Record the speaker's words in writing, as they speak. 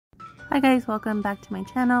Hi guys, welcome back to my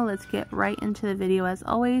channel. Let's get right into the video as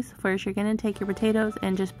always. First, you're going to take your potatoes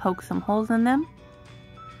and just poke some holes in them.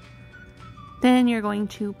 Then you're going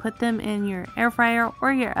to put them in your air fryer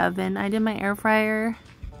or your oven. I did my air fryer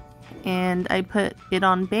and I put it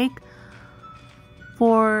on bake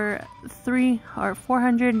for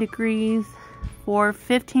 400 degrees for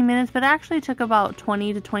 15 minutes, but it actually took about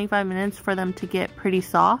 20 to 25 minutes for them to get pretty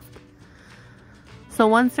soft. So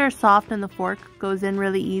once they're soft and the fork goes in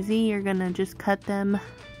really easy, you're gonna just cut them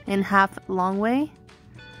in half long way.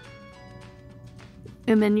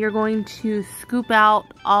 And then you're going to scoop out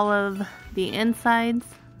all of the insides.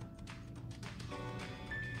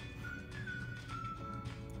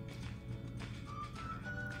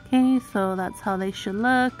 Okay, so that's how they should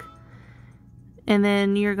look. And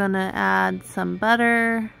then you're gonna add some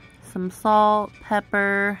butter, some salt,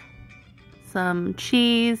 pepper, some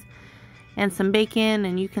cheese, and some bacon,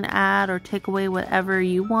 and you can add or take away whatever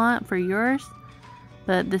you want for yours,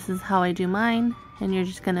 but this is how I do mine. And you're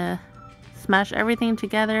just gonna smash everything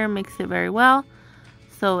together, mix it very well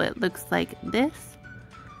so it looks like this,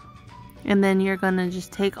 and then you're gonna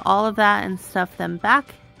just take all of that and stuff them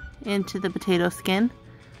back into the potato skin.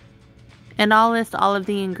 And I'll list all of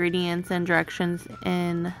the ingredients and directions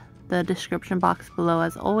in the description box below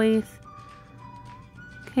as always.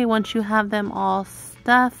 Okay, once you have them all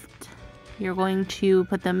stuffed, you're going to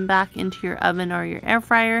put them back into your oven or your air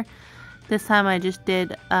fryer. This time I just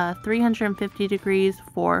did 350 degrees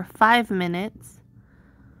for 5 minutes.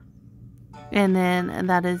 And then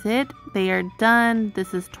that is it. They are done.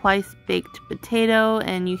 This is twice baked potato,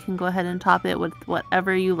 and you can go ahead and top it with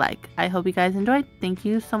whatever you like. I hope you guys enjoyed. Thank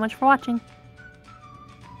you so much for watching.